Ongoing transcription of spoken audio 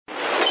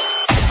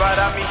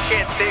Para mi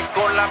gente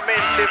con la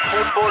mente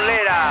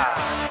futbolera,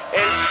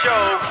 el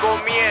show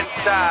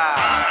comienza.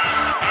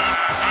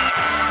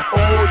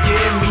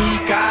 Oye mi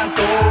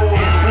canto,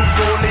 el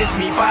fútbol es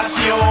mi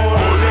pasión.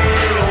 Olé,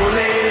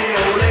 olé,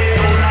 olé,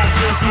 yo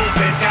nací un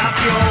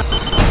supercampeón.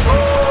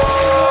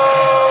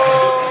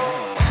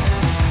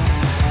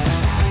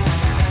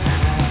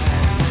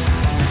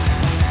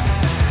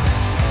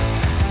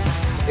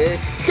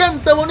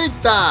 Gente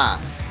bonita,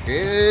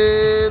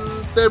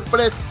 gente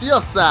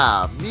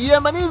preciosa,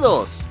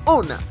 bienvenidos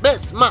una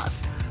vez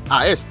más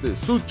a este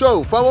su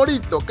show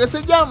favorito que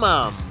se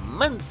llama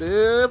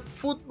Mente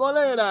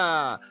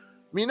Futbolera.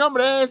 Mi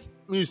nombre es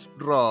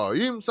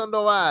Misraim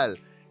Sandoval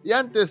y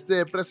antes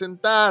de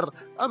presentar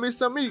a mis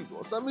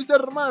amigos, a mis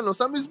hermanos,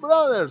 a mis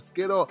brothers,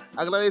 quiero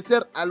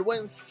agradecer al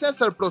buen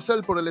César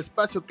Procel por el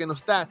espacio que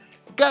nos da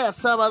cada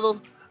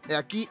sábado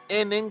aquí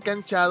en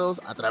Encanchados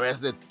a través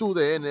de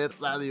TUDN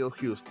Radio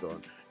Houston.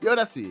 Y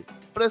ahora sí,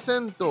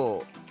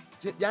 presento,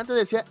 ya antes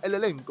decía el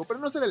elenco, pero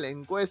no es el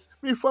elenco, es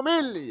mi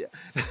familia.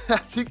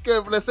 Así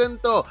que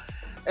presento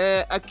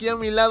aquí a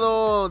mi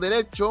lado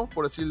derecho,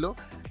 por decirlo,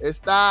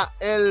 está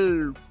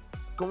el,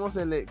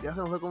 ya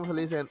se me fue cómo se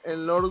le dicen,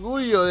 el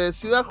orgullo de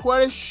Ciudad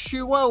Juárez,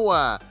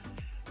 Chihuahua,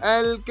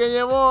 el que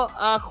llevó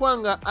a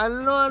Juanga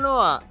al Noa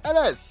Noa, él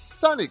es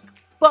Sonic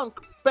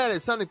Punk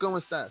Pérez. Sonic, ¿cómo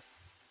estás?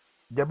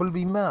 Ya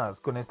volvimos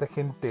con esta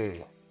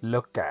gente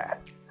loca.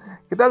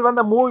 ¿Qué tal,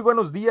 banda? Muy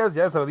buenos días,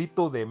 ya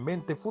sabadito de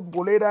Mente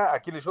Futbolera,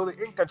 aquí en el show de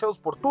Encanchados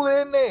por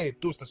TUDN,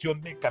 tu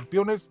estación de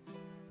campeones.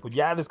 Pues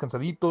ya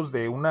descansaditos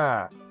de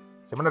una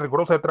semana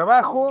rigurosa de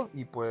trabajo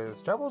y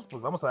pues, chavos,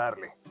 pues vamos a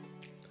darle.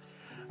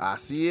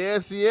 Así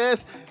es.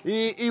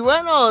 Y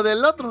bueno,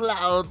 del otro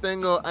lado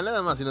tengo a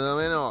nada más y nada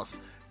menos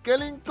que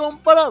el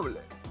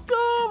incomparable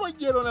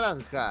Caballero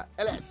Naranja.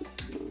 Él es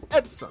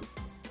Edson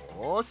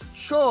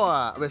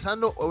Ochoa,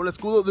 besando el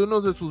escudo de uno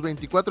de sus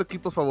 24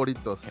 equipos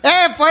favoritos.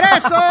 ¡Por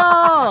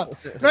eso!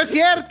 No es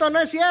cierto,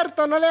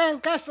 no le hagan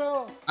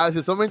caso. Ah,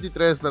 sí, son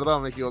 23,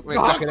 perdón, me equivoqué,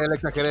 le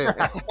exageré.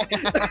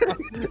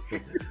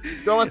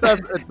 ¿Cómo estás,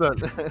 Edson?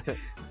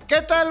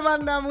 ¿Qué tal,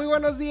 banda? Muy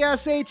buenos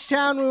días,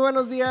 H-Town, muy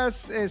buenos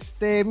días,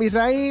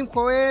 Misraim,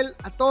 Joel,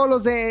 a todos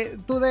los de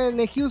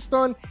TUDN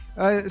Houston,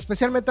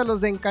 especialmente a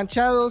los de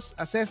Encanchados,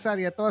 a César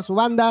y a toda su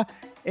banda.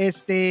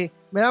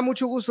 Me da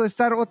mucho gusto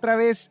estar otra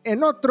vez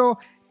en otro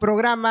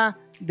programa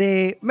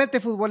de Mente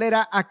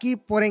Futbolera aquí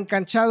por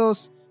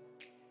Encanchados.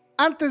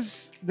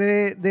 Antes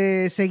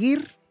de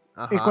seguir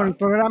con el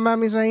programa,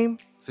 Misraim,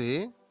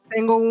 ¿sí?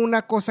 Tengo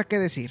una cosa que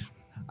decir.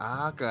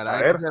 Ah,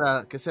 caray,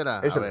 ¿qué será?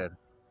 A ver.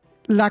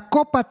 La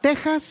Copa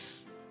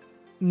Texas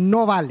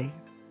no vale.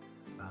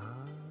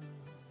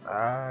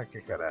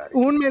 Qué caray.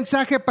 Un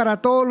mensaje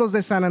para todos los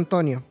de San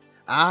Antonio.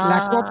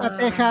 La Copa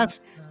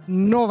Texas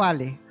no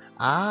vale.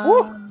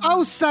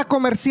 Pausa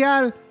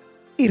comercial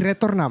y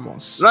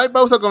retornamos. No hay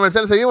pausa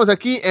comercial, seguimos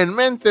aquí en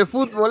Mente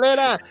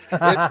Futbolera.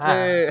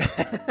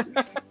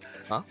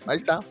 Ahí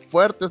está,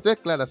 fuertes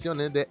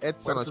declaraciones de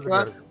Edson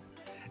Ochoa.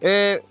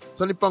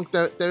 Sony Punk,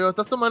 te veo,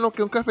 estás tomando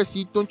que un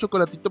cafecito, un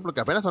chocolatito, porque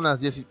apenas son las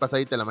 10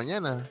 pasadita de la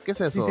mañana. ¿Qué es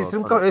eso? Sí,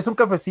 es un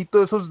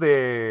cafecito esos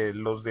de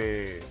los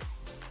de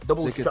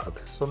Double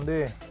Shot, son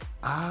de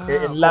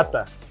en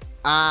lata.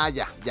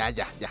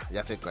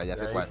 Ya sé cuál.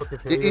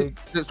 Y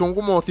son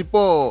como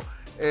tipo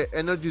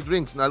energy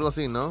drinks, algo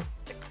así, ¿no?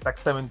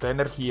 Exactamente,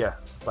 energía,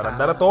 para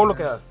andar a todo lo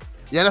que da.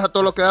 ¿Ya no es a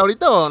todo lo que da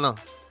ahorita o no?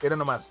 Era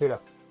nomás,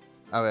 mira.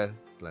 A ver.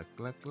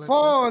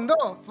 Fondo.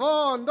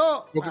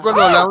 Porque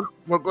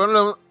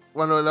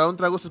cuando le da un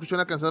trago se escucha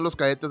una canción de Los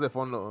Cadetes de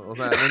fondo. O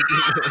sea,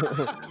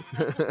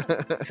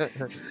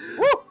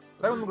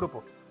 Traigo un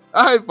grupo.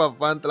 Ay,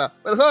 papantla.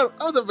 Mejor,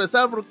 vamos a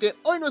empezar porque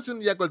hoy no es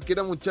un día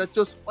cualquiera,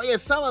 muchachos. Hoy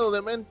es sábado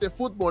de Mente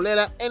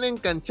Futbolera en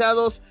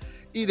Encanchados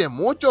y de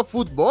mucho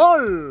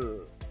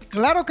fútbol.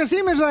 Claro que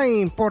sí,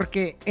 Misraim,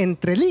 porque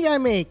entre Liga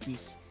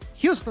MX,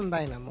 Houston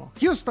Dynamo,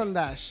 Houston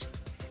Dash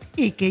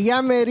y que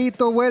ya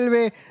merito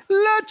vuelve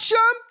la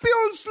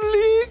Champions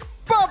League,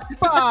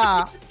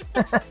 papá.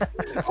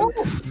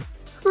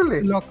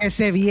 Lo que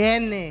se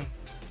viene.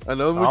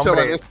 No, mucho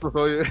esto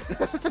hoy.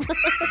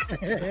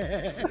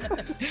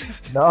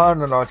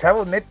 No,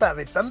 chavos, neta,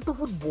 de tanto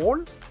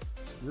fútbol,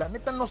 la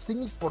neta no sé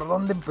ni por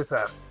dónde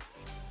empezar.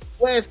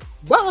 Pues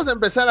vamos a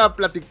empezar a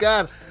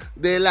platicar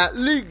de la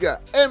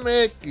Liga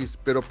MX,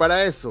 pero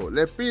para eso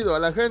le pido a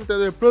la gente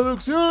de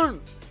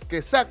producción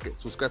que saque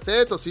sus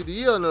casetos y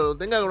CD donde lo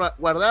tenga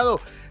guardado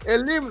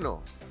el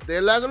himno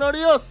de la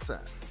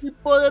gloriosa y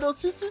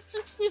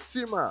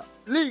poderosísima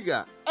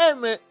Liga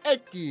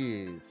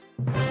MX.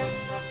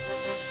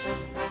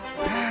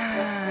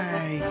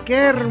 Ay, qué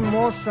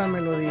hermosa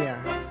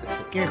melodía,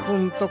 que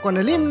junto con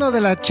el himno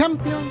de la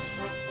Champions,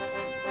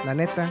 la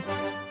neta,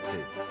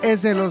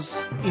 es de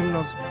los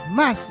himnos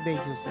más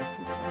bellos del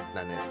fútbol.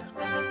 La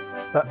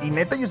neta. Y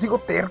neta, yo sigo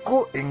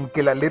terco en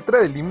que la letra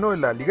del himno de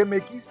la Liga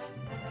MX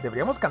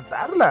deberíamos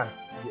cantarla,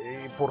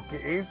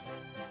 porque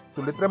es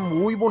su letra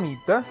muy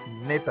bonita,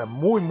 neta,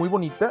 muy, muy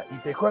bonita, y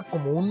te deja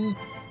como un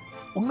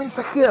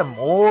mensaje de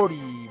amor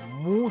y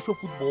mucho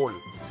fútbol.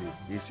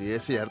 Sí, y sí,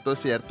 es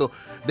cierto.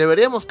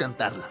 Deberíamos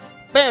cantarla,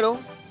 pero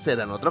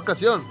será en otra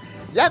ocasión,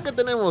 ya que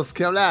tenemos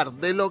que hablar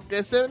de lo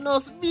que se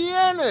nos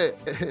viene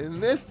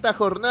en esta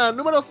jornada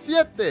número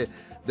 7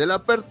 de la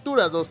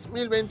Apertura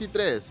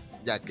 2023,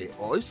 ya que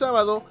hoy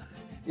sábado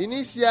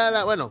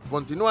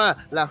continúa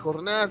la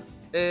jornada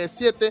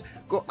 7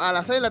 a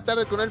las 6 de la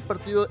tarde con el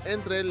partido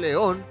entre el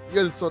León y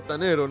el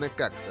sotanero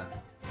Necaxa.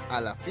 A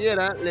la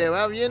Fiera le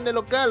va bien de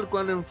local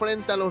cuando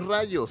enfrenta a los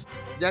Rayos,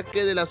 ya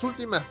que de las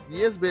últimas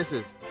 10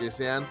 veces que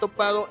se han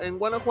topado en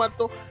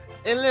Guanajuato,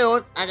 el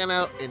León ha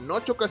ganado en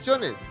 8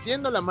 ocasiones,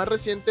 siendo la más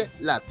reciente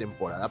la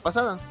temporada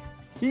pasada.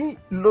 Y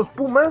los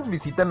Pumas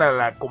visitan a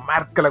la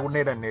comarca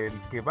lagunera, en el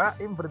que va a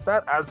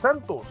enfrentar al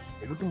Santos.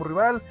 El último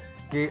rival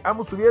que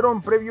ambos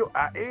tuvieron previo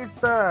a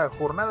esta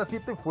jornada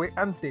 7 fue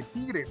ante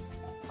Tigres.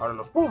 Ahora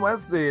los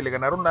Pumas le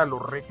ganaron a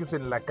los Regios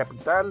en la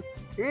capital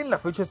en la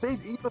fecha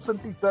 6 y los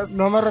santistas...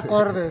 No me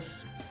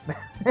recuerdes.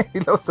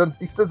 Y los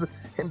santistas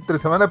entre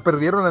semana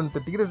perdieron ante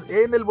Tigres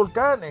en el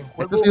Volcán. En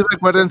juego esto sí,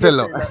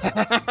 recuérdenselo.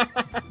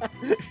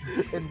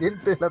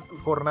 Pendiente de la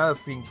jornada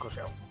 5,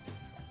 chavos.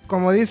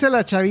 Como dice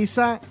la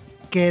chaviza,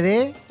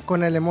 quedé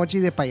con el emoji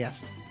de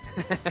payaso.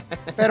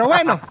 Pero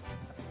bueno,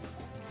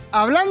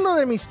 hablando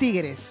de mis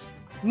Tigres,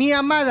 mi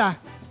amada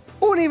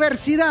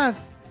Universidad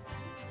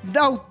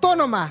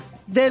Autónoma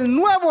del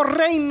Nuevo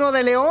Reino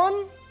de León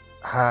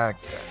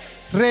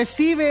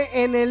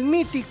recibe en el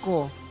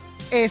mítico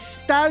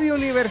Estadio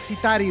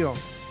Universitario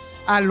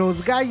a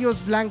los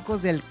Gallos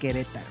Blancos del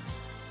Querétaro.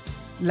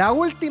 La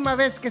última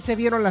vez que se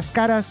vieron las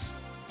caras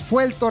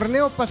fue el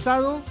torneo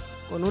pasado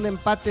con un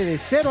empate de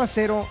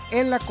 0-0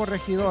 en la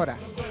Corregidora.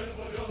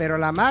 Pero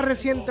la más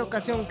reciente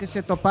ocasión que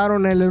se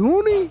toparon en el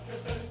Uni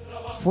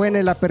fue en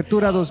el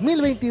Apertura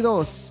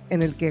 2022,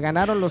 en el que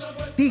ganaron los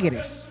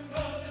Tigres.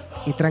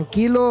 Y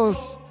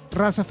tranquilos,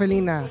 raza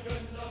felina,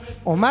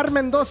 Omar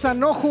Mendoza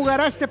no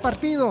jugará este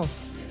partido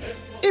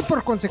y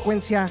por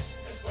consecuencia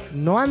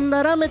no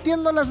andará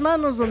metiendo las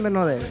manos donde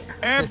no debe.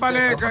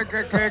 ¡Épale!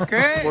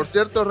 ¿Qué? Por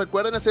cierto,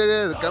 recuerden hacer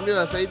el cambio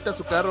de aceite a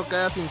su carro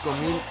cada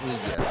 5,000 millas.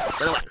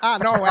 Pero bueno. Ah,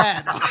 no,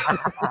 bueno.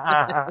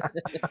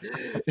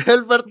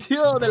 El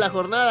partido de la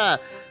jornada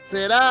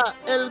será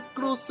el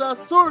Cruz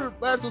Azul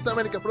versus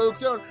América.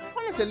 Producción,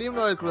 ¿cuál es el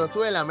himno del Cruz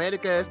Azul de la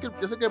América? Es que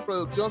yo sé que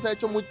producción se ha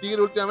hecho muy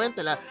tigre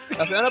últimamente. La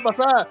semana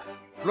pasada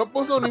no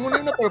puso ningún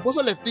himno, pero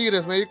puso el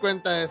Tigres, me di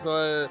cuenta de eso.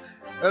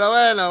 Pero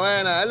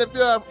bueno, él le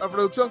pido a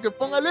producción que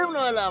ponga el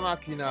himno de la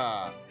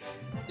máquina.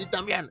 Y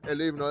también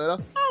el himno de las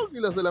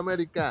Águilas del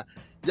América,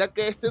 ya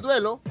que este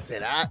duelo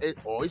será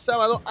hoy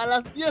sábado a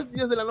las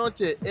 10:10 de la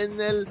noche en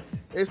el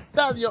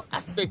Estadio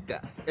Azteca.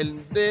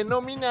 El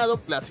denominado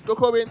Clásico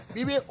Joven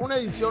vive una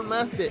edición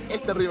más de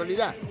esta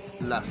rivalidad.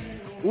 Las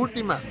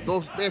últimas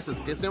 2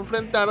 veces que se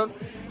enfrentaron,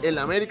 el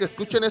América,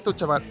 escuchen esto,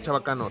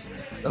 chavacanos,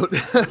 la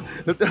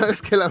última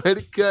vez que el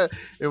América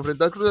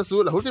enfrentó al Cruz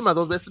Azul, las últimas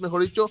 2 veces,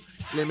 mejor dicho,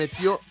 le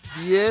metió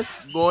 10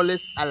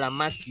 goles a la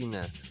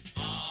máquina.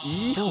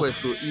 Y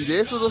de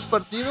esos 2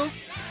 partidos,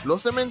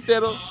 los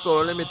cementeros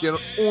solo le metieron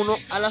 1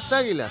 a las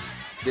Águilas.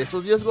 De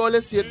esos 10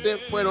 goles, 7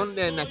 fueron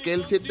en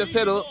aquel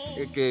 7-0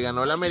 que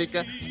ganó el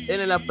América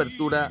en el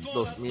Apertura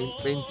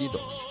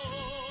 2022.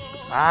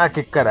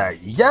 Qué caray.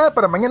 Y ya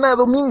para mañana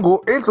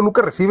domingo, el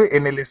Toluca recibe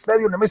en el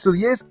Estadio Nemesio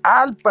 10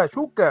 al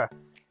Pachuca.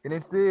 En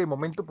este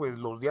momento, pues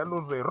los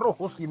Diablos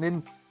Rojos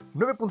tienen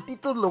 9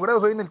 puntitos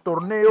logrados ahí en el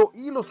torneo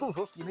y los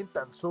Tuzos tienen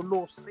tan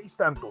solo 6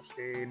 tantos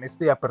en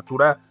este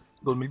Apertura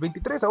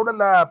 2023. Ahora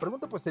la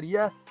pregunta pues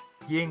sería,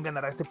 ¿quién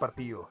ganará este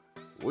partido?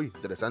 Uy,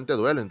 interesante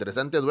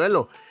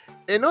duelo.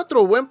 En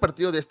otro buen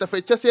partido de esta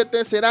fecha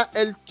 7 será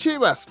el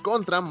Chivas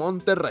contra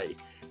Monterrey,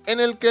 en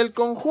el que el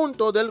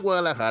conjunto del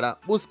Guadalajara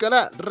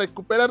buscará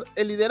recuperar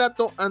el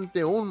liderato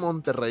ante un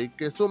Monterrey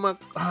que suma,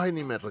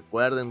 ni me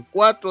recuerden,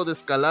 4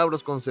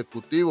 descalabros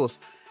consecutivos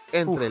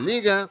entre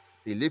Liga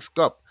y Leagues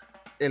Cup.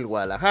 El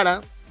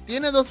Guadalajara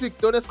tiene 2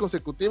 victorias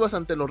consecutivas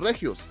ante los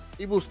Regios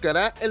y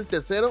buscará el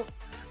tercero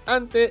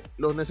ante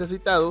los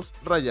necesitados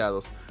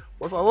Rayados.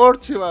 Por favor,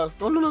 Chivas,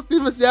 no los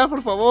lastimes ya,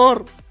 por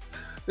favor.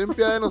 Ten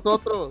piedad de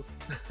nosotros.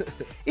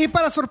 Y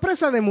para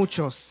sorpresa de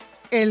muchos,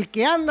 el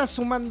que anda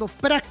sumando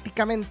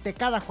prácticamente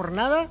cada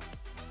jornada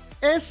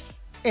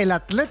es el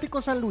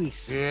Atlético San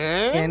Luis.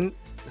 ¿Qué?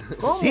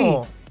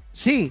 ¿Cómo?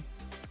 Sí,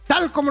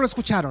 tal como lo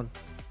escucharon.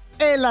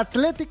 El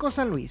Atlético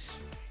San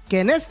Luis, que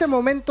en este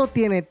momento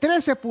tiene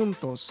 13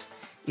 puntos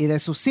y de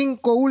sus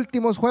 5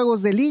 últimos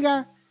juegos de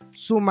liga,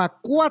 suma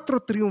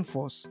 4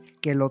 triunfos,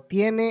 que lo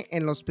tiene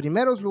en los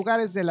primeros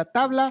lugares de la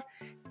tabla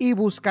y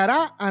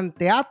buscará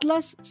ante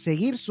Atlas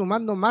seguir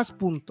sumando más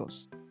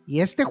puntos.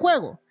 Y este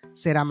juego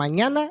será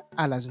mañana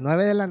a las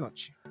 9 de la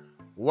noche.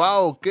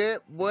 ¡Wow! Qué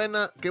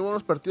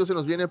buenos partidos se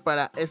nos vienen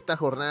para esta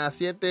jornada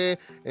 7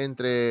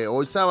 entre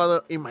hoy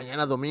sábado y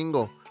mañana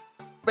domingo.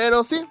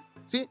 Pero sí,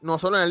 no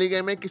solo en la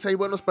Liga MX hay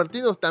buenos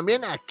partidos,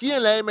 también aquí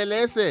en la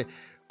MLS.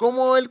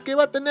 como el que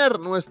va a tener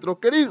nuestro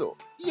querido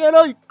y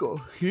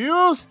heroico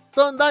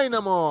Houston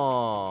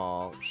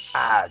Dynamo.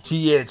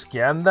 Chiech,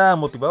 que anda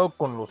motivado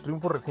con los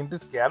triunfos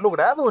recientes que ha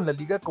logrado en la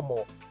liga,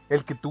 como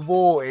el que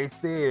tuvo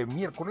este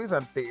miércoles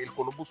ante el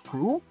Columbus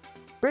Crew,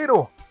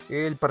 pero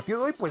el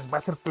partido de hoy pues va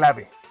a ser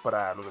clave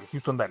para los del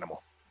Houston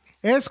Dynamo.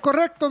 Es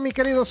correcto, mi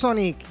querido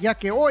Sonic, ya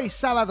que hoy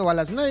sábado a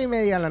las 9:30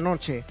 de la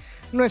noche,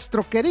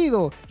 nuestro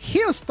querido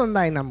Houston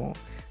Dynamo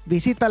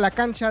visita la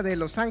cancha de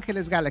Los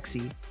Ángeles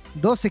Galaxy,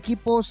 dos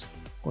equipos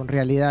con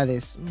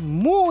realidades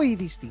muy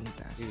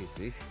distintas.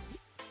 Sí.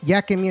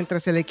 Ya que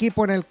mientras el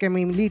equipo en el que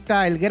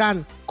milita el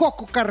gran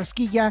Coco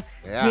Carrasquilla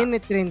tiene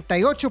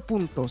 38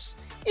 puntos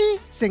y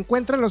se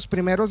encuentra en los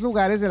primeros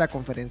lugares de la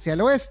Conferencia del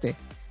Oeste.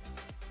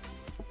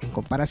 En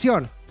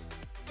comparación,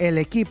 el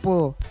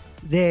equipo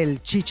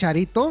del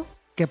Chicharito,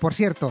 que por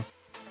cierto,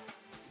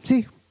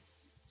 sí.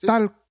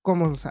 Tal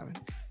como lo saben,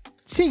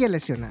 sigue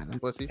lesionado.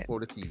 Pues sí,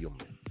 pobrecillo.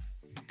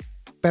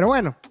 Pero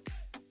bueno,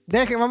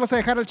 vamos a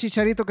dejar al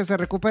Chicharito que se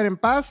recupere en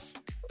paz,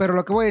 pero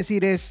lo que voy a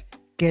decir es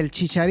que el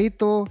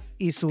Chicharito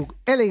y su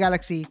LA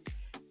Galaxy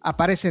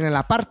aparecen en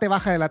la parte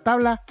baja de la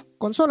tabla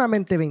con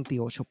solamente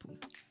 28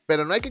 puntos.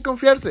 Pero no hay que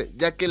confiarse,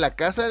 ya que la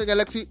casa del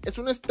Galaxy es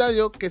un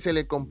estadio que se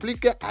le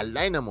complica al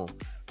Dynamo.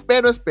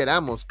 Pero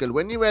esperamos que el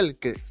buen nivel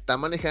que está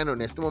manejando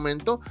en este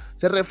momento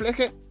se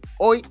refleje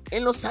hoy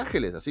en Los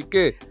Ángeles. Así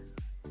que,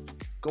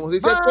 como se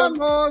dice,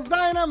 ¡Vamos,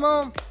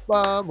 Dynamo!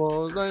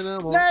 ¡Vamos,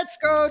 Dynamo! ¡Let's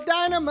go,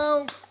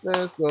 Dynamo!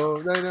 ¡Let's go,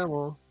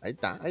 Dynamo! Ahí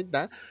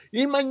está.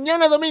 Y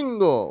mañana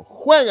domingo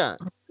juegan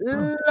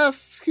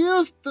las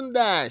Houston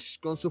Dash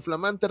con su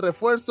flamante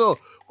refuerzo,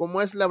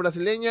 como es la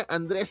brasileña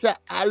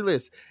Andressa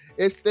Alves.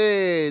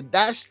 Este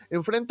Dash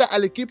enfrenta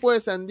al equipo de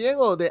San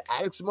Diego de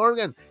Alex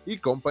Morgan y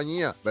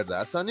compañía,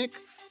 ¿verdad, Sonic?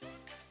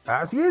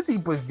 Así es, y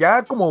pues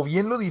ya como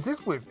bien lo dices,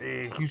 pues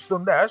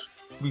Houston Dash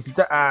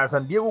visita a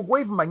San Diego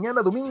Wave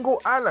mañana domingo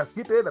a las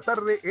 7 de la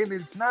tarde en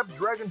el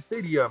Snapdragon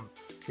Stadium.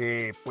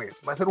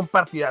 Pues va a ser un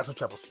partidazo,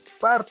 chavos,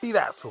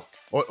 partidazo.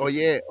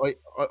 Oye,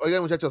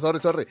 muchachos,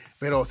 sorry,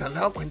 pero ¿se han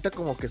dado cuenta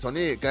como que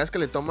Sony, cada vez que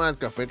le toma el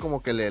café,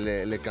 como que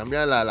le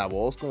cambia la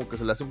voz, como que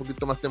se le hace un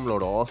poquito más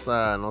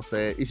temblorosa, no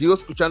sé? Y sigo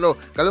escuchando,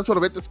 cale un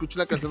sorbete, escucho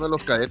la canción de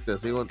Los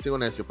Cadetes, sigo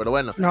necio, pero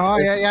bueno. No,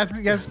 ya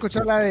se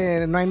escuchó la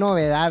de No hay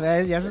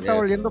novedad, ya se está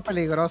volviendo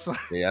peligroso.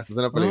 Sí, ya está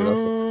siendo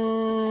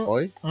peligroso.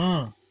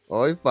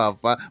 Hoy,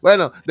 papá.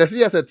 Bueno,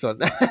 decías, Edson.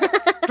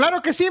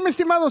 Claro que sí, mi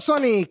estimado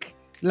Sonic.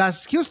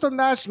 Las Houston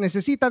Dash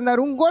necesitan dar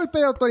un golpe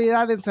de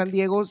autoridad en San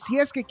Diego si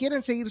es que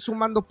quieren seguir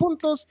sumando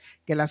puntos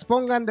que las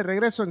pongan de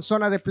regreso en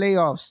zona de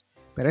playoffs.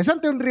 Pero es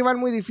ante un rival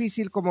muy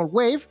difícil como el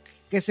Wave,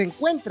 que se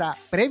encuentra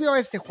previo a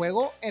este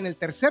juego en el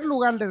tercer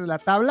lugar de la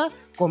tabla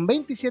con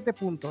 27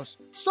 puntos,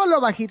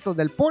 solo bajito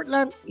del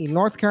Portland y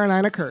North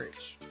Carolina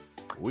Courage.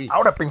 Uy.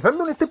 Ahora,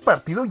 pensando en este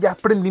partido, ya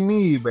prendí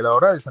mi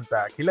veladora de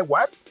Santa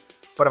Kilowatt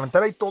para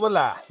aventar ahí toda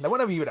la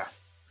buena vibra.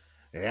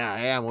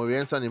 Muy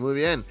bien, Sonny, muy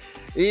bien.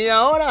 Y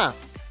ahora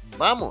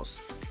vamos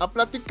a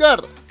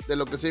platicar de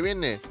lo que se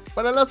viene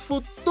para las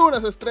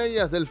futuras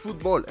estrellas del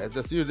fútbol, es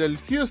decir, del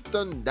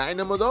Houston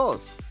Dynamo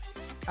 2.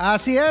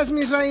 Así es,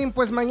 Misraim,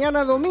 pues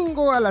mañana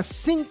domingo a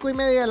las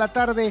 5:30 de la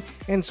tarde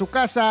en su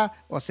casa,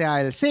 o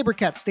sea, el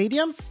Sabercat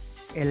Stadium,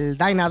 el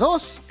Dyna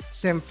 2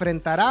 se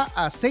enfrentará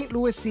a St.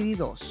 Louis City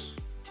 2.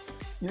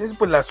 Y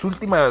después las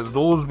últimas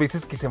dos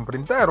veces que se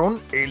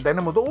enfrentaron, el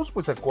Dynamo 2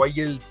 pues sacó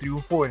ahí el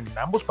triunfo en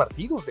ambos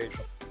partidos, de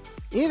hecho.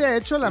 Y de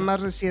hecho la más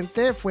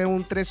reciente fue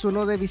un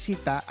 3-1 de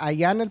visita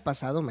allá en el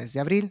pasado mes de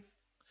abril.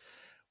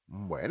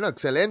 Bueno,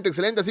 excelente.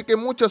 Así que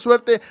mucha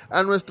suerte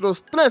a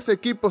nuestros 3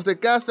 equipos de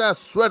casa.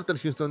 Suerte al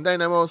Houston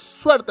Dynamo,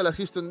 suerte a la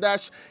Houston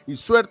Dash y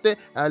suerte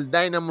al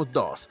Dynamo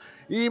 2.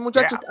 Y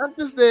muchachos,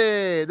 antes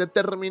de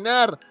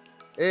terminar,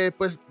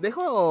 pues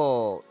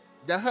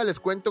ya les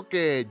cuento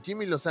que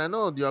Jimmy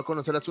Lozano dio a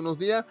conocer hace unos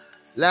días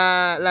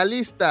la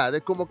lista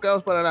de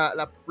convocados para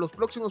los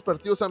próximos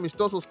partidos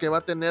amistosos que va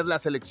a tener la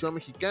selección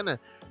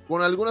mexicana,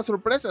 con algunas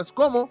sorpresas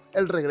como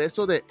el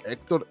regreso de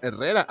Hector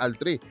Herrera al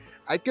Tri.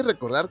 Hay que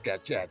recordar que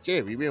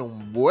HH vive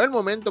un buen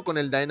momento con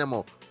el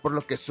Dynamo, por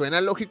lo que suena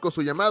lógico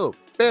su llamado,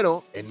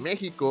 pero en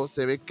México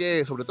se ve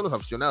que, sobre todo los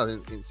aficionados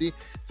en sí,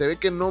 se ve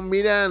que no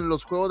miran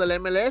los juegos de la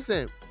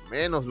MLS,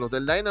 menos los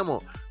del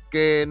Dynamo,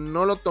 que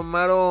no lo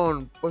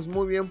tomaron pues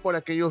muy bien por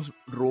aquellos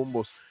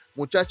rumbos.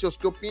 Muchachos,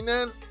 ¿qué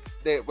opinan?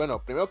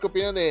 Primero, ¿qué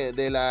opinan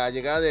de la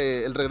llegada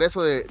del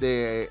regreso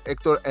de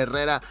Hector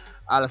Herrera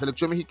a la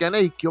selección mexicana?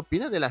 ¿Y qué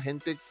opinan de la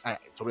gente,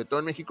 sobre todo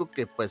en México,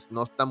 que pues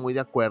no está muy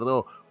de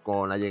acuerdo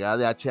con la llegada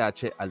de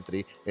HH al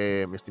Tri?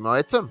 Mi estimado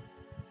Edson.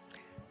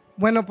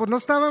 Bueno, pues no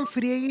estaban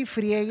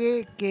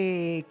friegue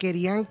que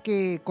querían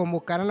que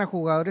convocaran a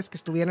jugadores que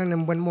estuvieran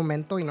en buen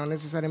momento y no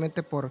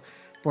necesariamente por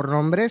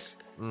nombres.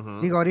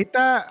 Uh-huh. Digo,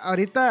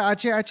 ahorita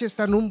HH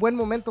está en un buen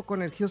momento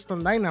con el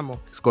Houston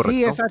Dynamo. Es correcto.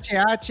 Sí, es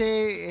HH,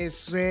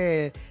 es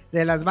de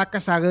las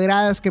vacas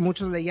sagradas que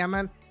muchos le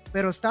llaman,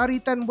 pero está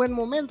ahorita en buen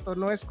momento.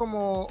 No es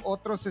como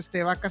otros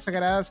vacas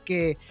sagradas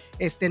que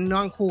no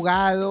han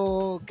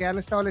jugado, que han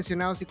estado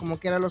lesionados y como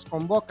quiera los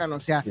convocan. O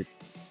sea, sí.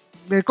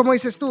 ¿Cómo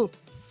dices tú?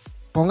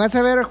 pónganse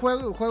a ver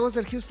juegos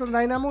del Houston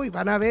Dynamo y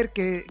van a ver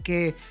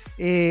que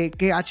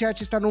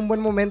HH está en un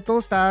buen momento,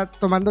 está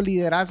tomando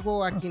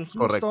liderazgo aquí en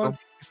Houston. Correcto.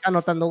 Está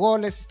anotando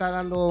goles, está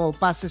dando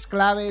pases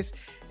claves,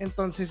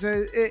 entonces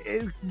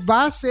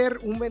va a ser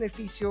un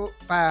beneficio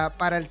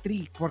para el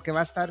Tri, porque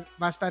va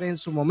a estar en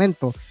su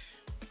momento.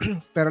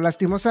 Pero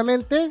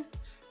lastimosamente,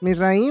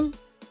 Misraim,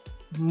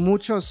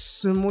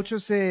 muchos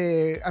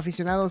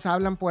aficionados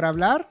hablan por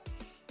hablar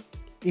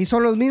y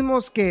son los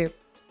mismos que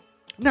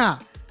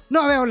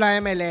no veo la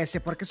MLS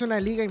porque es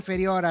una liga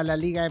inferior a la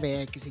Liga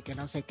MX y que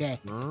no sé qué.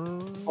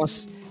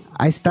 Pues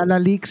ahí está la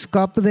Leagues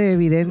Cup de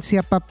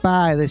evidencia,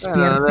 papá.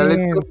 Despierten.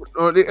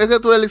 Es que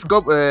tú la Leagues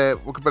Cup,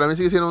 porque para mí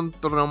sigue siendo un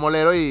torneo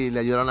molero y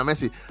le ayudaron a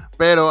Messi.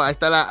 Pero ahí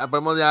está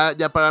podemos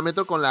ya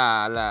parámetro con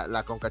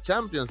la Conca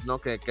Champions, ¿no?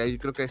 Que ahí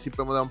creo que sí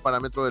podemos dar un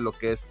parámetro de lo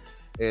que es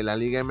la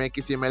Liga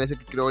MX y MLS,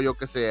 que creo yo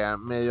que sea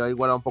medio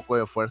igual un poco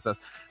de fuerzas.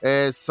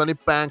 Sonny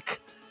Punk.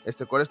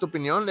 ¿Cuál es tu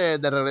opinión de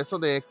regreso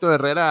de Hector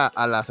Herrera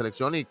a la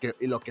selección y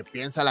lo que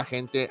piensa la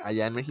gente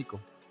allá en México?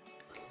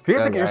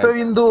 Fíjate que yo estoy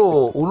viendo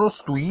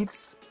unos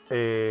tweets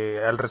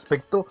al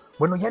respecto.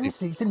 Bueno, ya ni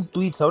se dicen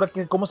tweets. Ahora,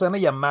 ¿cómo se van a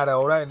llamar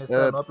ahora en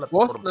esta nueva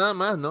plataforma? Post nada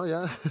más, ¿no?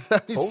 Ya.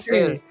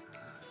 Sí.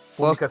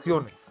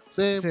 Publicaciones.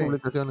 Sí,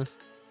 publicaciones.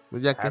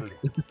 Pues ya que.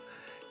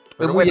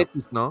 Es muy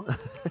X, ¿no?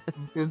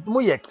 Es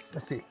muy X,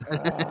 sí.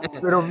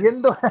 Pero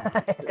viendo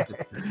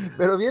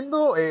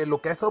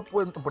lo que ha estado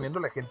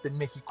poniendo la gente en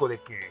México de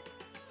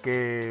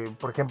que,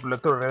 por ejemplo,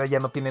 Hector Herrera ya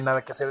no tiene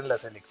nada que hacer en la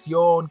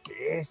selección,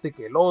 que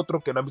el otro,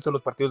 que no han visto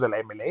los partidos de la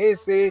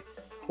MLS,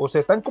 o sea,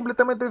 están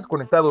completamente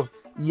desconectados.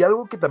 Y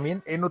algo que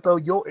también he notado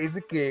yo es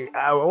de que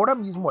ahora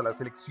mismo a la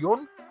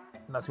selección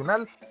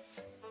nacional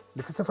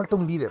les hace falta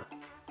un líder.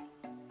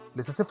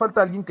 Les hace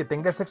falta alguien que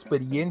tenga esa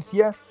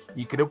experiencia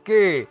y creo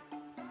que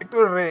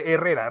Hector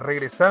Herrera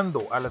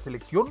regresando a la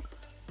selección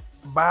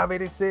va a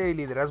haber ese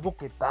liderazgo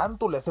que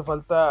tanto le hace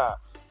falta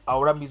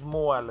ahora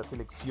mismo a la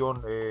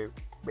selección.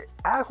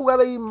 Ha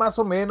jugado ahí más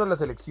o menos la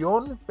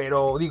selección,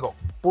 pero digo,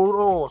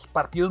 puros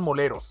partidos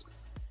moleros,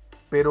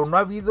 pero no ha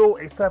habido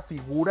esa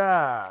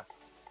figura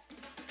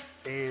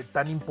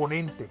tan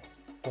imponente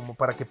como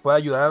para que pueda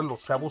ayudar a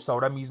los chavos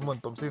ahora mismo.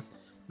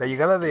 Entonces la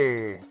llegada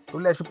de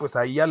Tulash pues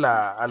ahí a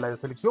la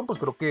selección pues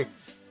creo que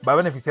va a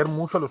beneficiar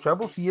mucho a los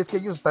chavos y es que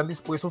ellos están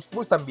dispuestos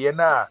pues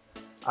también a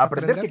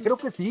aprender, que creo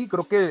que sí,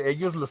 creo que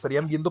ellos lo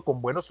estarían viendo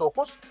con buenos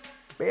ojos,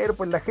 pero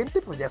pues la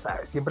gente pues ya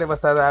sabes, siempre va a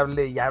estar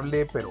hable y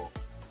hable, pero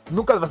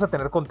nunca los vas a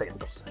tener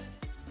contentos.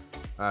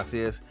 Así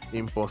es,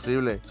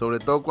 imposible, sobre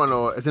todo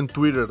cuando es en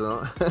Twitter,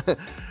 ¿no?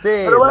 Sí,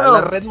 pero bueno,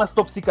 la red más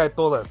tóxica de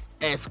todas.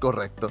 Es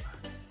correcto.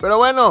 Pero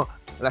bueno,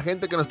 la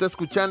gente que nos está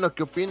escuchando,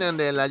 ¿qué opinan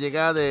de la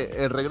llegada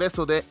el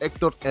regreso de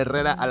Hector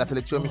Herrera a la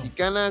selección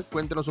mexicana?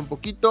 Cuéntenos un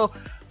poquito.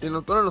 Si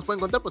no nos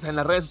pueden contar, pues en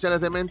las redes sociales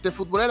de Mente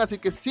Futbolera. Así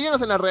que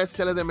síguenos en las redes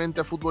sociales de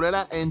Mente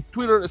Futbolera. En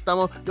Twitter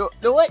estamos. Yo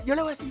le voy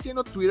a seguir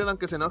diciendo Twitter,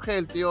 aunque se enoje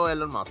el tío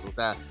Elon Musk. O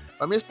sea,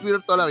 para mí es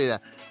Twitter toda la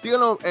vida.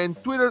 Síganos en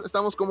Twitter,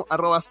 estamos como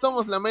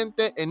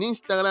 @SomosLaMente, en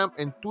Instagram,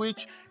 en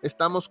Twitch,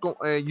 estamos con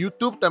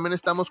YouTube, también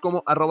estamos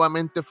como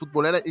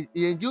 @MenteFutbolera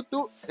y en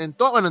YouTube, en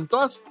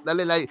todas,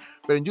 dale like,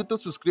 pero en YouTube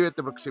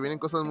suscríbete porque se vienen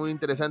cosas muy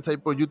interesantes ahí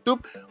por YouTube.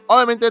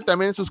 Obviamente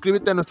también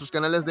suscríbete a nuestros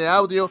canales de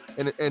audio,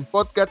 en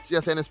podcasts,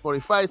 ya sea en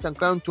Spotify,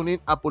 SoundCloud,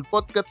 TuneIn, Apple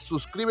Podcasts,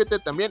 suscríbete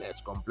también,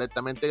 es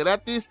completamente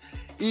gratis.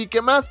 ¿Y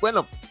qué más?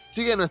 Bueno,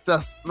 sigue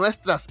nuestras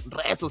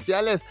redes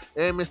sociales,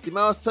 mi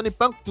estimado Sonny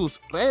Punk,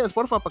 tus redes,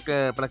 porfa,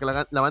 para que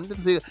la banda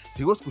te siga.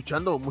 Sigo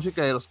escuchando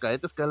música de los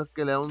Cadetes cada vez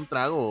que le da un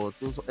trago, o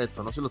tú,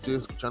 Edson, no sé si lo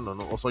sigues escuchando,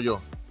 ¿no? ¿O soy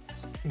yo?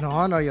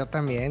 No, yo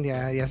también,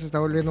 ya se está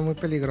volviendo muy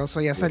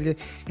peligroso, ya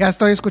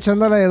estoy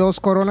escuchando la de 2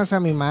 coronas a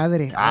mi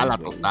madre. Ay, la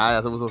tostada,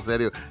 ya se puso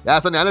serio.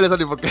 Ya, Sony, ándale,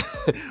 Sony,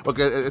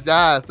 porque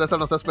ya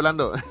nos estás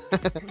pelando.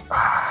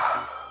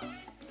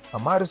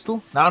 ¿Mamá eres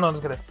tú? No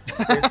es crees.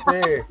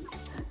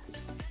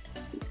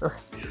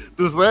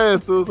 Tus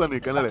redes, tú,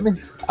 Sonic, ándale.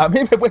 A mí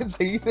me pueden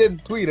seguir en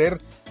Twitter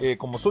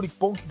como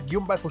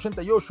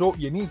SonicPunk-88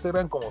 y en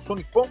Instagram como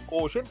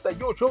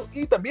SonicPunk88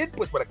 y también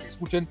pues para que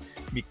escuchen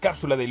mi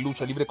cápsula de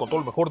lucha libre con todo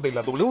lo mejor de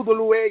la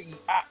WWE y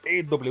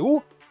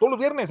AEW todos los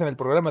viernes en el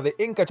programa de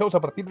Encachados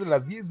a partir de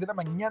las 10 de la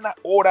mañana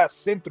hora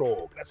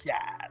centro.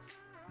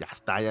 Gracias.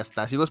 Ya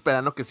está. Sigo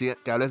esperando que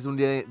hables un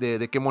día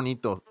de qué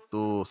monito,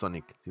 tú,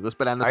 Sonic. Sigo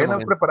esperando. Ahí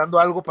andamos preparando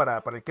algo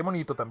para el qué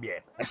monito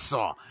también.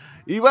 Eso.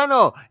 Y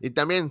bueno, y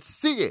también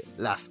sigue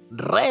las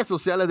redes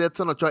sociales de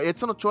Edson Ochoa.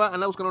 Edson Ochoa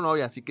anda buscando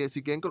novia, así que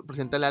si quieren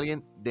presentarle a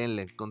alguien,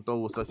 denle, con todo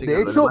gusto. Así de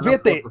hecho,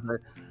 fíjate,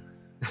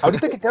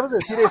 ahorita que acabas de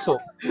decir eso,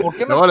 ¿por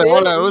qué no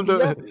un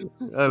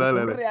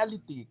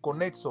reality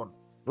con Edson?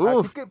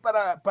 Así que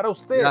para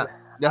usted.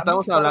 Ya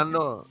estamos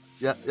hablando.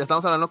 Ya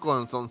estamos hablando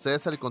con Son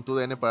César y con tu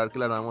DN para ver que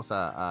le armamos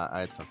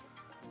a Edson.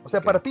 O sea,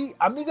 para ti,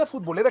 amiga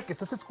futbolera que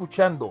estás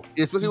escuchando.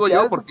 Y después digo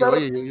yo, porque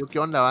oye, yo qué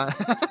onda, va.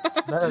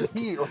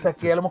 Sí, o sea,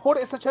 que a lo mejor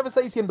esa chava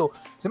está diciendo,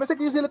 se me hace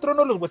que yo sí le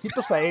trono los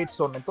huesitos a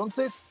Edson.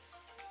 Entonces,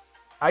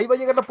 ahí va a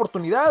llegar la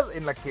oportunidad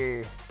en la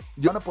que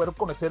van a poder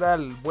conocer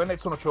al buen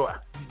Edson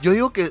Ochoa. Yo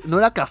digo que no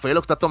era café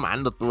lo que está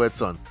tomando tú,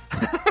 Edson.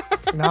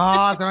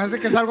 No, se me hace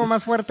que es algo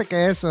más fuerte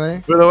que eso,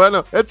 ¿eh? Pero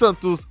bueno, Edson,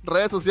 tus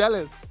redes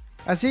sociales.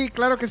 Así,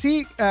 claro que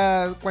sí.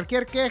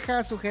 Cualquier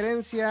queja,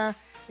 sugerencia,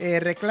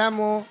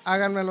 reclamo,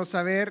 háganmelo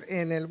saber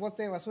en el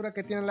bote de basura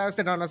que tiene al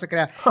lado no se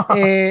crea.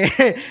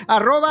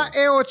 Arroba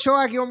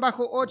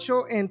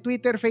eochoa_8 en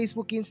Twitter,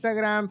 Facebook,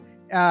 Instagram,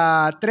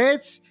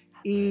 Threads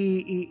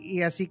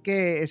y así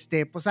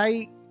que pues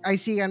ahí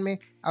síganme.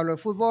 Hablo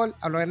de fútbol,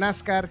 hablo de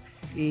NASCAR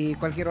y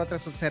cualquier otra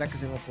solcera que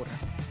se me ocurra.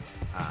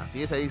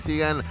 Así es, ahí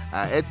sigan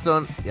a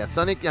Edson y a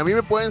Sonic. Y a mí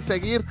me pueden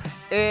seguir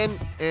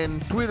en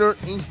Twitter,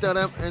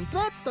 Instagram, en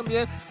Threads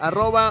también,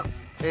 arroba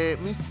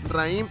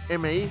Misraim,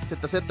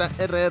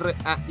 MIZZRRAIM.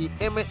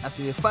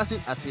 Así de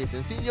fácil, así de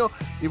sencillo.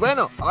 Y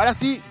bueno, ahora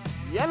sí,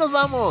 ya nos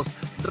vamos.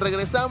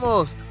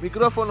 Regresamos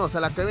micrófonos a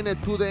la cabina de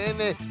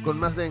TUDN con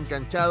más de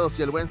Encanchados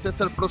y el buen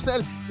César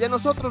Procel. Y a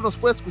nosotros nos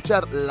puede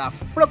escuchar la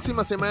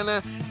próxima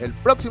semana, el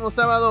próximo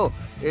sábado,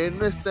 en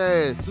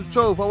su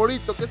show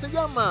favorito que se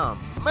llama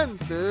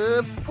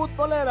Mente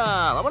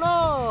Futbolera.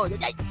 ¡Vámonos! ¡Yay,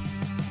 yay!